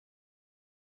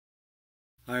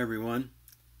Hi everyone.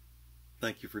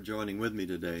 Thank you for joining with me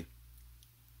today.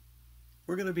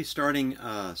 We're going to be starting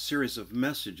a series of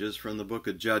messages from the book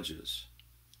of Judges.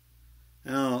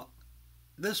 Now,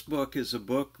 this book is a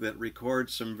book that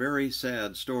records some very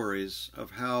sad stories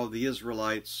of how the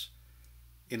Israelites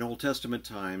in Old Testament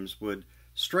times would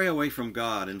stray away from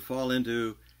God and fall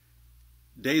into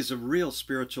days of real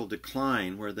spiritual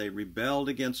decline where they rebelled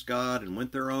against God and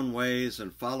went their own ways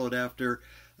and followed after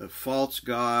false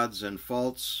gods and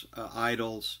false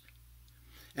idols.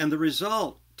 And the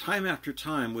result, time after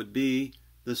time, would be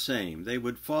the same. They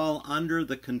would fall under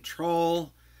the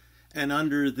control and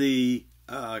under the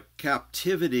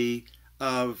captivity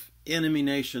of enemy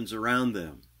nations around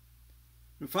them.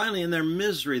 And finally, in their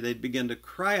misery, they'd begin to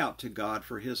cry out to God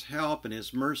for His help and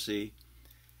His mercy.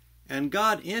 And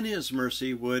God, in His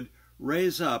mercy, would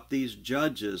raise up these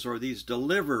judges or these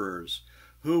deliverers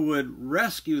who would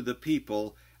rescue the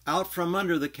people out from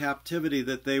under the captivity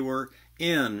that they were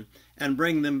in and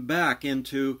bring them back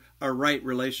into a right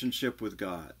relationship with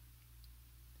God.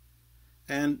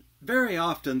 And very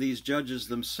often these judges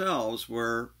themselves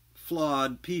were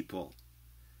flawed people.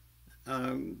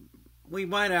 We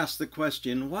might ask the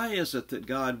question, why is it that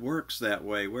God works that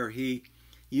way, where He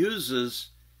uses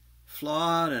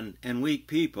flawed and weak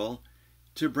people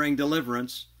to bring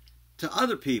deliverance to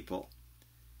other people?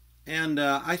 And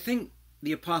I think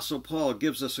the Apostle Paul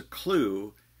gives us a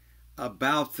clue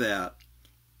about that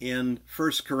in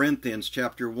 1 Corinthians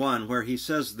chapter 1, where he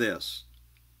says this: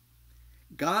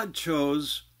 God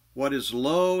chose what is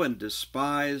low and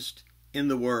despised in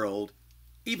the world,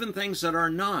 even things that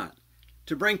are not,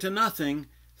 to bring to nothing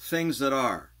things that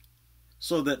are,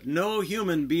 so that no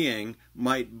human being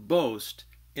might boast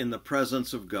in the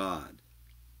presence of God.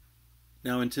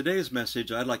 Now, in today's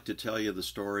message, I'd like to tell you the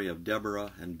story of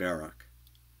Deborah and Barak.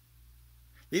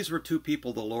 These were two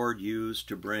people the Lord used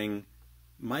to bring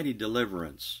mighty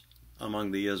deliverance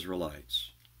among the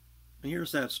Israelites. And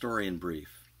here's that story in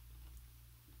brief.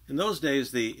 In those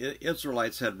days, the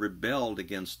Israelites had rebelled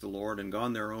against the Lord and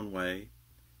gone their own way.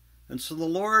 And so the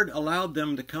Lord allowed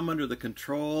them to come under the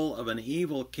control of an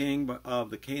evil king of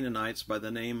the Canaanites by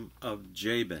the name of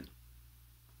Jabin.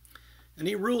 And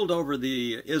he ruled over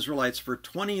the Israelites for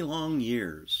 20 long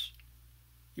years.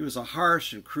 He was a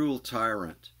harsh and cruel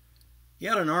tyrant. He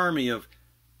had an army of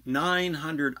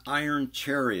 900 iron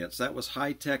chariots. That was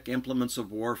high-tech implements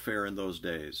of warfare in those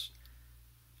days.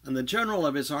 And the general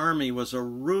of his army was a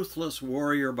ruthless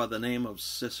warrior by the name of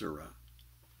Sisera.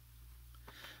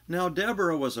 Now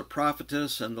Deborah was a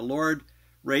prophetess, and the Lord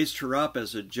raised her up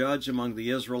as a judge among the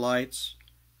Israelites.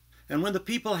 And when the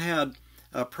people had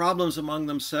problems among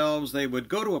themselves, they would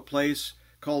go to a place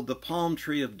called the Palm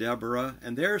Tree of Deborah,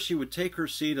 and there she would take her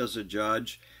seat as a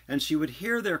judge, and she would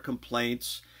hear their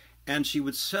complaints, and she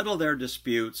would settle their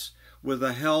disputes with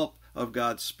the help of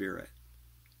God's Spirit.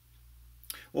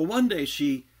 Well, one day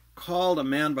she called a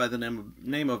man by the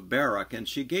name of Barak, and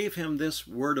she gave him this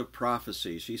word of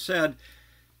prophecy. She said,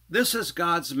 "This is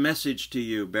God's message to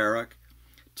you, Barak.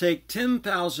 Take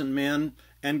 10,000 men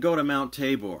and go to Mount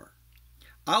Tabor.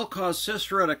 I'll cause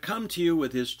Sisera to come to you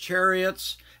with his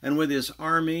chariots and with his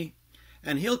army,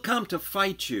 and he'll come to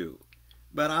fight you,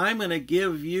 but I'm going to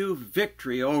give you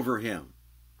victory over him."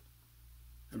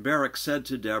 And Barak said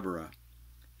to Deborah,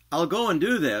 "I'll go and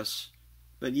do this,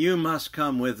 but you must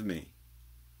come with me."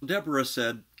 Deborah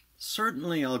said,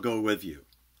 "Certainly I'll go with you.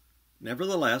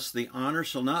 Nevertheless, the honor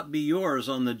shall not be yours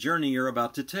on the journey you're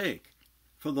about to take,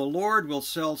 for the Lord will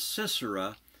sell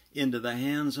Sisera into the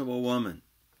hands of a woman."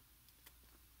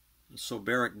 So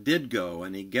Barak did go,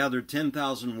 and he gathered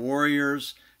 10,000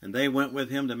 warriors, and they went with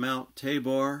him to Mount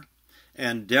Tabor,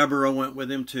 and Deborah went with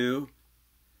him too.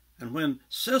 And when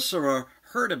Sisera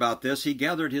heard about this, he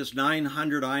gathered his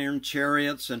 900 iron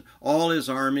chariots and all his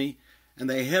army, and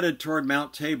they headed toward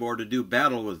Mount Tabor to do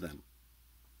battle with them.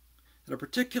 At a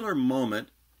particular moment,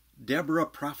 Deborah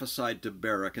prophesied to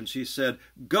Barak, and she said,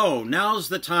 "Go, now's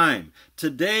the time.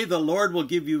 Today the Lord will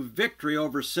give you victory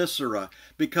over Sisera,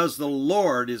 because the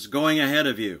Lord is going ahead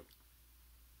of you."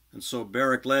 And so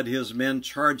Barak led his men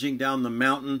charging down the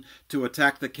mountain to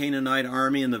attack the Canaanite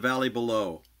army in the valley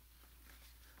below.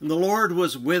 And the Lord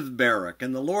was with Barak,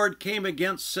 and the Lord came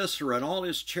against Sisera and all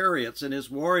his chariots and his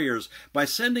warriors by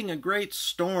sending a great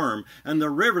storm, and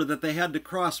the river that they had to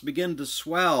cross began to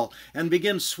swell and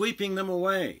begin sweeping them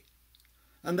away.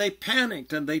 And they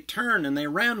panicked, and they turned, and they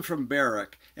ran from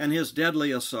Barak and his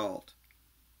deadly assault.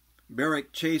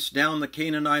 Barak chased down the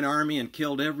Canaanite army and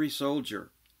killed every soldier.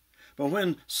 But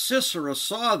when Sisera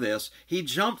saw this, he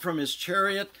jumped from his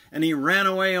chariot and he ran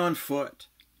away on foot.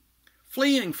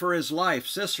 Fleeing for his life,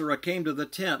 Sisera came to the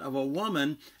tent of a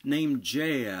woman named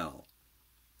Jael.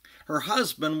 her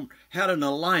husband had an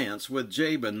alliance with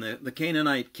Jabin, the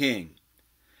Canaanite king.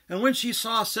 And when she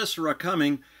saw Sisera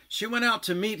coming, she went out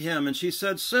to meet him, and she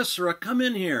said, "Sisera, come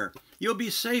in here. You'll be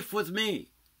safe with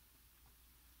me."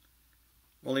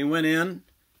 Well, he went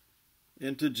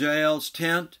into Jael's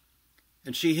tent,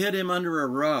 and she hid him under a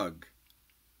rug.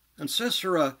 And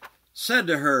Sisera said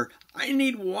to her, "I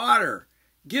need water.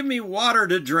 Give me water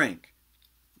to drink."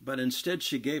 But instead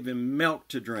she gave him milk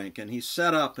to drink, and he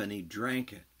sat up and he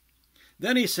drank it.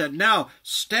 Then he said, "Now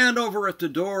stand over at the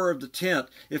door of the tent.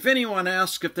 If anyone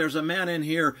asks if there's a man in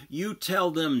here, you tell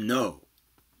them no."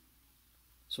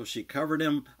 So she covered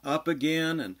him up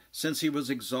again, and since he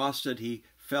was exhausted, he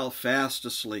fell fast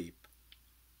asleep.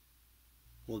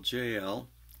 Well, Jael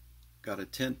got a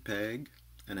tent peg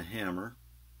and a hammer,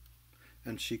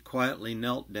 and she quietly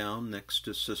knelt down next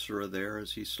to Sisera there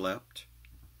as he slept.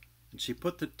 And she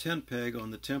put the tent peg on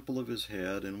the temple of his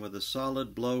head, and with a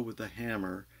solid blow with the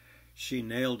hammer, she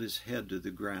nailed his head to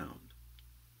the ground.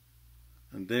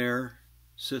 And there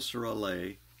Sisera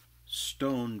lay,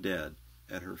 stone dead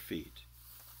at her feet.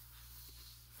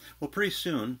 Well, pretty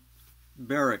soon,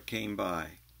 Barak came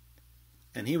by,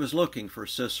 and he was looking for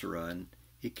Sisera, and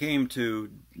he came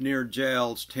to near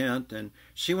Jael's tent, and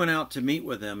she went out to meet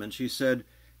with him, and she said,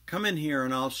 "Come in here,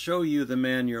 and I'll show you the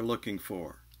man you're looking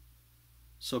for."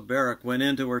 So Barak went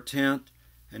into her tent,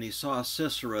 and he saw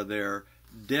Sisera there,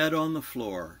 dead on the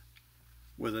floor,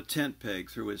 with a tent peg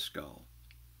through his skull.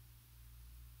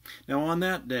 Now on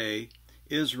that day,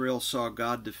 Israel saw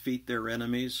God defeat their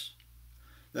enemies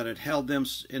that had held them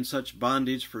in such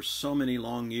bondage for so many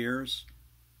long years.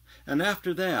 And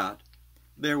after that,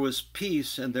 there was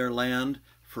peace in their land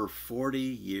for 40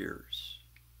 years.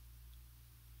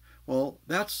 Well,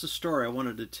 that's the story I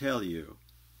wanted to tell you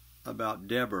about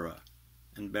Deborah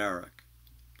and Barak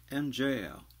and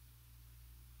Jael.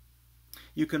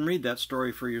 You can read that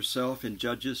story for yourself in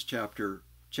Judges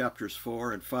chapters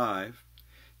 4 and 5.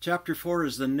 Chapter 4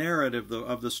 is the narrative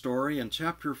of the story, and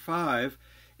chapter 5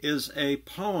 is a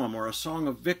poem or a song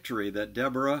of victory that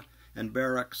Deborah and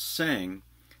Barak sang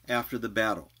after the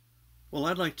battle. Well,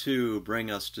 I'd like to bring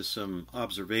us to some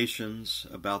observations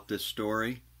about this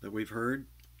story that we've heard.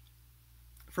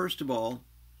 First of all,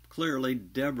 clearly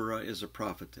Deborah is a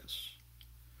prophetess.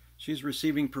 She's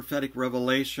receiving prophetic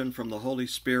revelation from the Holy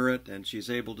Spirit, and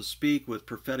she's able to speak with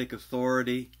prophetic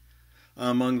authority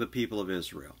among the people of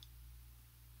Israel.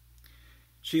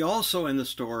 She also, in the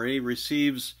story,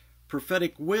 receives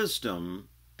prophetic wisdom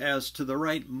as to the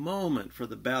right moment for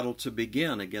the battle to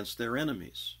begin against their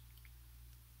enemies.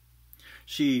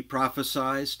 She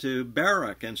prophesies to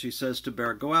Barak, and she says to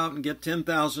Barak, "Go out and get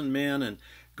 10,000 men and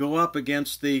go up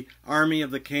against the army of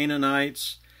the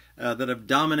Canaanites that have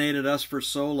dominated us for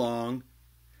so long,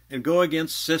 and go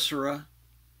against Sisera.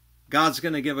 God's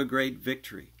going to give a great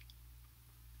victory."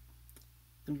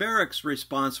 And Barak's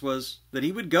response was that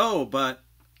he would go, but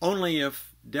only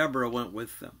if Deborah went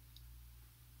with them.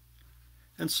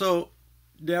 And so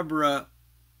Deborah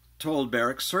told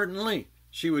Barak certainly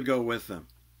she would go with them.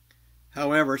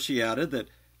 However, she added that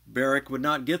Barak would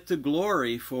not get the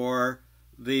glory for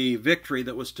the victory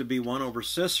that was to be won over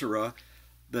Sisera,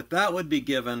 that would be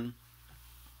given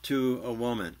to a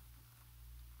woman.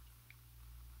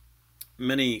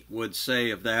 Many would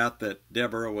say of that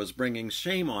Deborah was bringing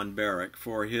shame on Barak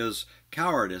for his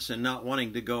cowardice and not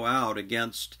wanting to go out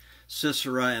against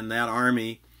Sisera and that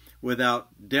army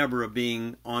without Deborah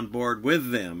being on board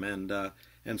with them,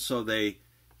 and so they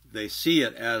see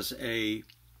it as a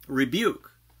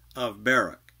rebuke of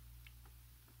Barak.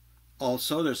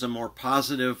 Also, there's a more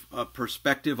positive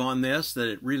perspective on this, that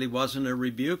it really wasn't a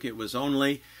rebuke. It was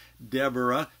only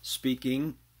Deborah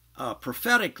speaking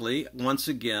prophetically once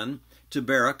again to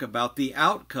Barak about the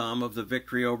outcome of the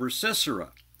victory over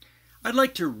Sisera. I'd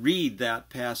like to read that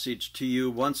passage to you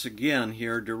once again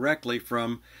here directly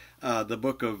from the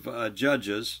book of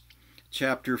Judges,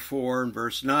 chapter 4 and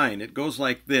verse 9. It goes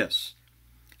like this: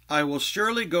 "I will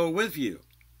surely go with you.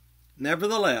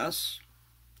 Nevertheless,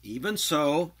 even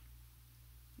so,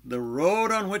 the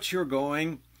road on which you're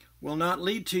going will not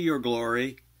lead to your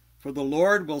glory, for the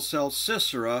Lord will sell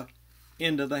Sisera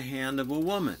into the hand of a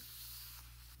woman."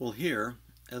 Well, here,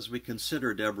 as we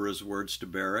consider Deborah's words to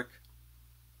Barak,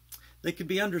 they could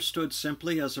be understood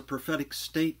simply as a prophetic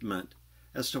statement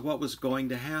as to what was going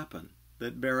to happen,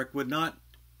 that Barak would not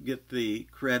get the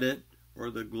credit or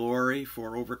the glory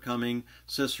for overcoming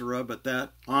Sisera, but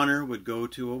that honor would go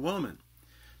to a woman.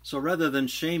 So rather than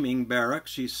shaming Barak,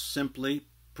 she's simply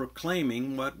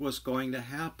proclaiming what was going to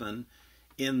happen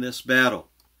in this battle.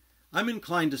 I'm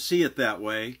inclined to see it that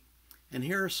way, and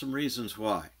here are some reasons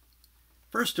why.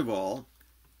 First of all,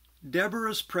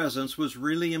 Deborah's presence was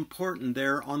really important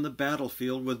there on the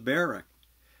battlefield with Barak.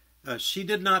 She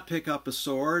did not pick up a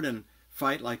sword and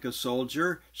fight like a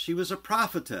soldier. She was a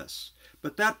prophetess.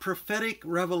 But that prophetic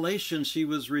revelation she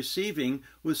was receiving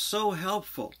was so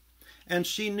helpful. And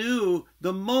she knew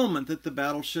the moment that the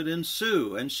battle should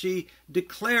ensue. And she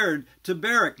declared to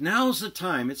Barak, now's the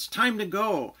time. It's time to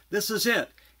go. This is it.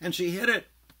 And she hit it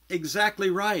exactly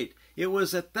right. It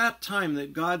was at that time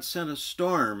that God sent a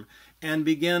storm and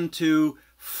began to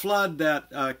flood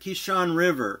that Kishon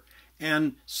River.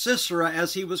 And Sisera,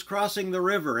 as he was crossing the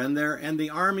river, and the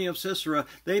army of Sisera,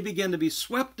 they began to be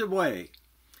swept away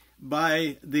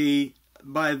by the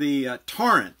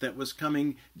torrent that was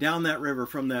coming down that river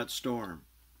from that storm.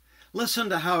 Listen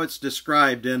to how it's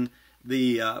described in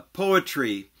the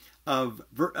poetry of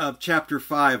chapter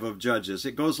 5 of Judges.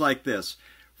 It goes like this: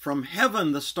 From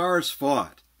heaven the stars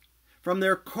fought. From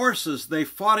their courses they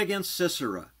fought against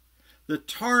Sisera. The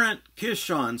torrent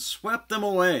Kishon swept them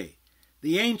away.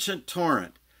 The ancient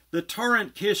torrent, the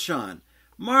torrent Kishon.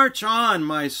 March on,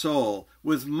 my soul,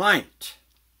 with might.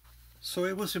 So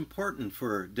it was important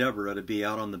for Deborah to be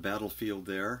out on the battlefield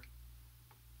there,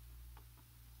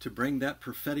 to bring that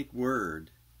prophetic word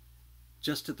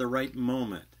just at the right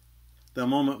moment, the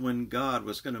moment when God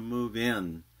was going to move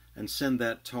in and send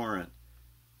that torrent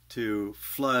to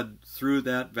flood through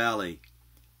that valley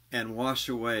and wash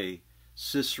away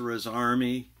Sisera's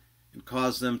army and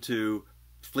cause them to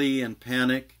flee and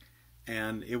panic.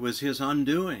 And it was his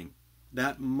undoing.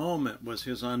 That moment was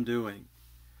his undoing.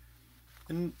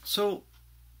 And so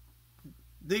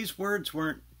these words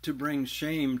weren't to bring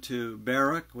shame to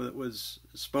Barak that was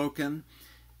spoken,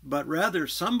 but rather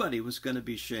somebody was going to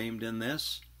be shamed in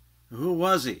this. Who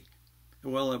was he?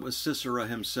 Well, it was Sisera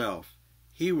himself.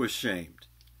 He was shamed.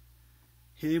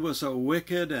 He was a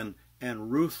wicked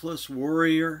and ruthless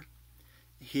warrior.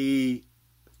 He,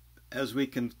 as we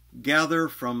can gather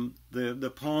from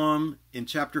the poem in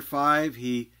chapter 5,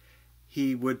 he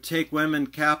would take women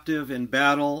captive in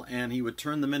battle, and he would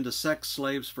turn them into sex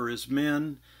slaves for his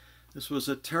men. This was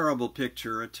a terrible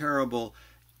picture, a terrible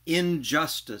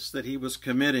injustice that he was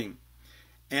committing.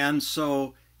 And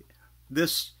so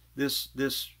this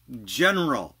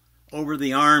general over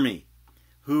the army,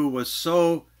 who was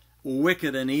so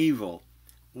wicked and evil,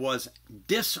 was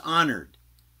dishonored.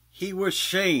 He was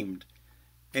shamed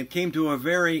and came to a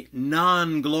very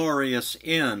non-glorious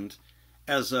end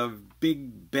as a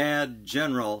big bad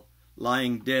general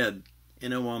lying dead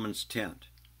in a woman's tent.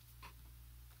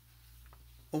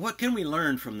 Well, what can we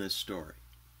learn from this story?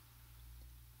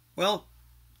 Well,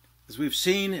 as we've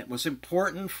seen, it was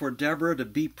important for Deborah to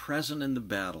be present in the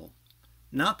battle.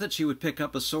 Not that she would pick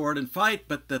up a sword and fight,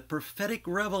 but the prophetic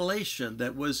revelation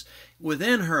that was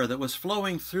within her, that was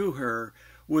flowing through her,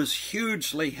 was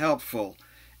hugely helpful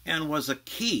and was a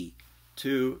key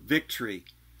to victory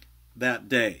that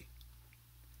day.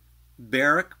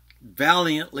 Barak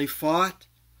valiantly fought.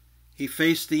 He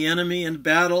faced the enemy in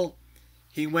battle.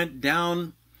 He went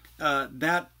down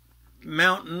that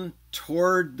mountain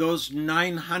toward those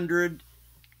 900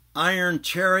 iron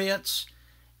chariots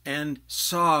and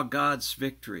saw God's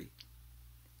victory.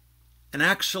 And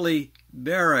actually,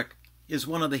 Barak is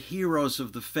one of the heroes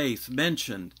of the faith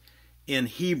mentioned in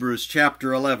Hebrews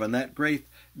chapter 11, that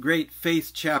great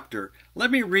faith chapter.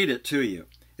 Let me read it to you.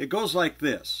 It goes like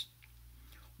this: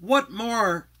 What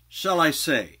more shall I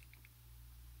say?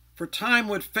 For time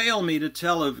would fail me to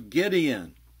tell of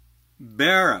Gideon,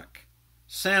 Barak,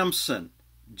 Samson,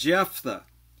 Jephthah,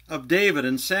 of David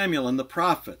and Samuel and the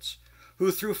prophets,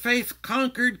 who through faith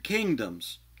conquered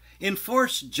kingdoms,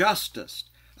 enforced justice,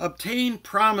 obtained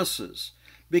promises,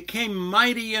 became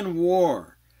mighty in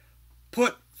war,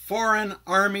 put foreign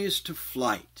armies to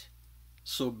flight.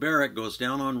 So Barak goes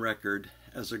down on record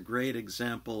as a great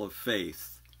example of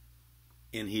faith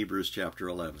in Hebrews chapter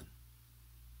 11.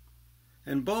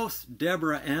 And both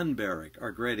Deborah and Barak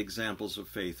are great examples of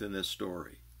faith in this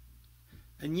story.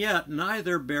 And yet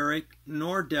neither Barak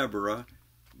nor Deborah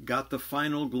got the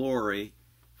final glory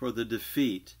for the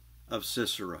defeat of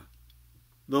Sisera.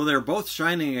 Though they're both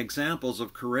shining examples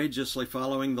of courageously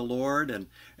following the Lord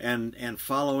and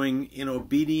following in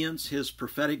obedience his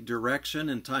prophetic direction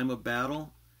in time of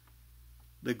battle,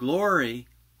 the glory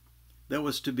that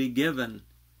was to be given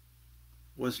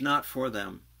was not for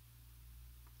them.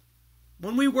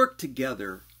 When we work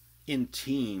together in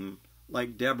team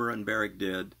like Deborah and Barak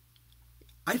did,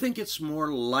 I think it's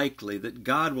more likely that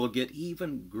God will get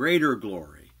even greater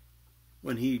glory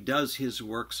when he does his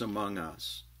works among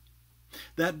us.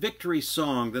 That victory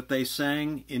song that they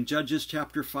sang in Judges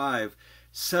chapter 5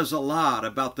 says a lot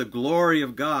about the glory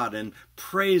of God and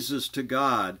praises to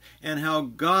God and how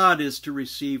God is to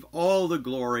receive all the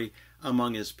glory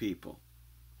among his people.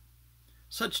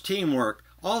 Such teamwork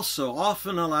also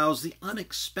often allows the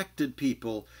unexpected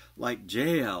people like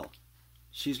Jael.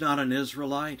 She's not an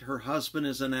Israelite. Her husband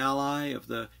is an ally of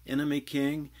the enemy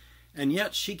king, and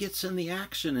yet she gets in the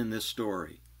action in this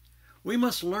story. We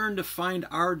must learn to find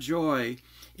our joy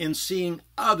in seeing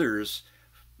others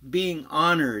being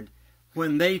honored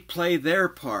when they play their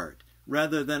part,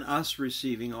 rather than us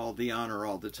receiving all the honor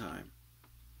all the time.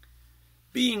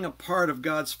 Being a part of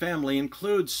God's family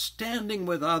includes standing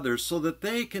with others so that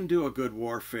they can do a good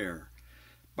warfare,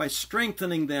 by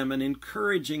strengthening them and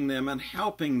encouraging them and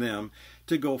helping them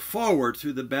to go forward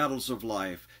through the battles of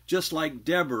life, just like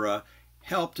Deborah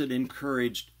helped and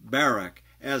encouraged Barak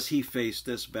as he faced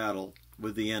this battle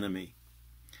with the enemy.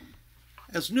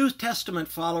 As New Testament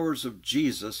followers of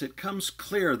Jesus, it comes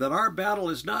clear that our battle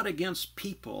is not against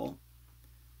people.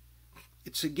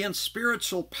 It's against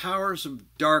spiritual powers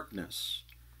of darkness.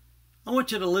 I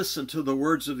want you to listen to the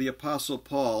words of the Apostle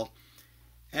Paul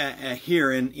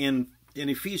here in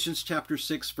Ephesians chapter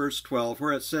 6, verse 12,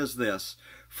 where it says this,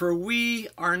 "For we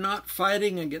are not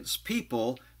fighting against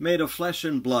people made of flesh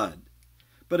and blood,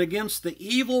 but against the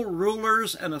evil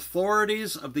rulers and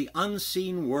authorities of the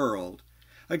unseen world,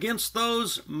 against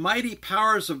those mighty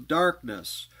powers of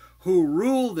darkness who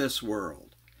rule this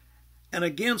world, and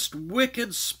against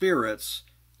wicked spirits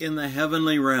in the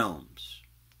heavenly realms."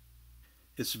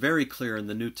 It's very clear in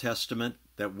the New Testament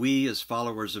that we, as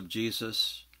followers of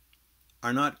Jesus,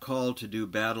 are not called to do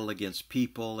battle against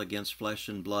people, against flesh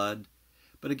and blood,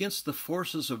 but against the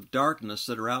forces of darkness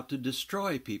that are out to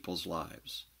destroy people's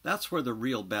lives. That's where the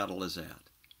real battle is at.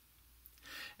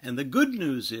 And the good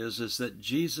news is that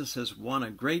Jesus has won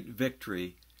a great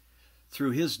victory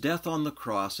through his death on the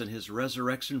cross and his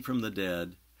resurrection from the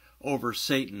dead over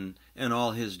Satan and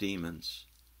all his demons.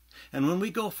 And when we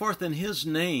go forth in his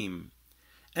name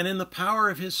and in the power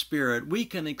of his Spirit, we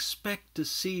can expect to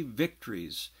see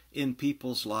victories in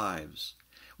people's lives.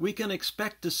 We can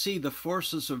expect to see the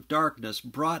forces of darkness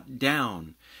brought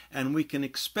down, and we can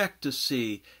expect to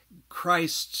see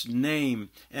Christ's name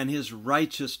and his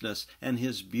righteousness and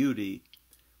his beauty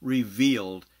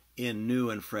revealed in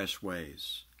new and fresh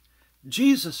ways.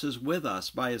 Jesus is with us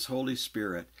by his Holy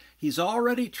Spirit. He's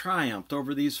already triumphed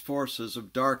over these forces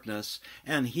of darkness,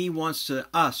 and he wants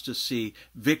us to see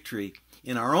victory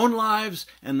in our own lives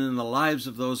and in the lives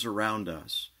of those around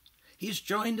us. He's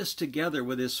joined us together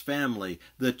with his family,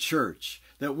 the church,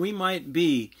 that we might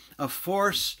be a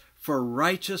force for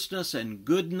righteousness and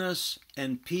goodness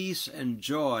and peace and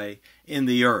joy in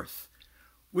the earth.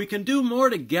 We can do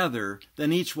more together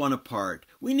than each one apart.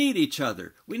 We need each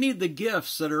other. We need the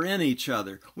gifts that are in each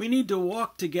other. We need to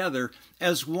walk together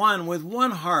as one, with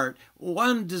one heart,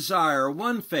 one desire,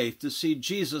 one faith to see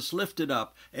Jesus lifted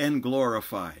up and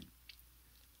glorified.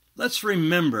 Let's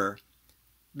remember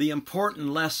the important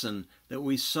lesson that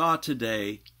we saw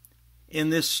today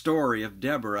in this story of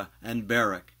Deborah and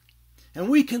Barak. And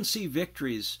we can see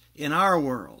victories in our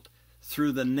world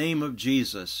through the name of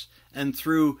Jesus and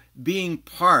through being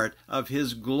part of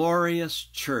his glorious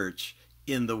church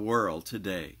in the world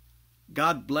today.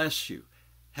 God bless you.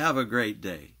 Have a great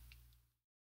day.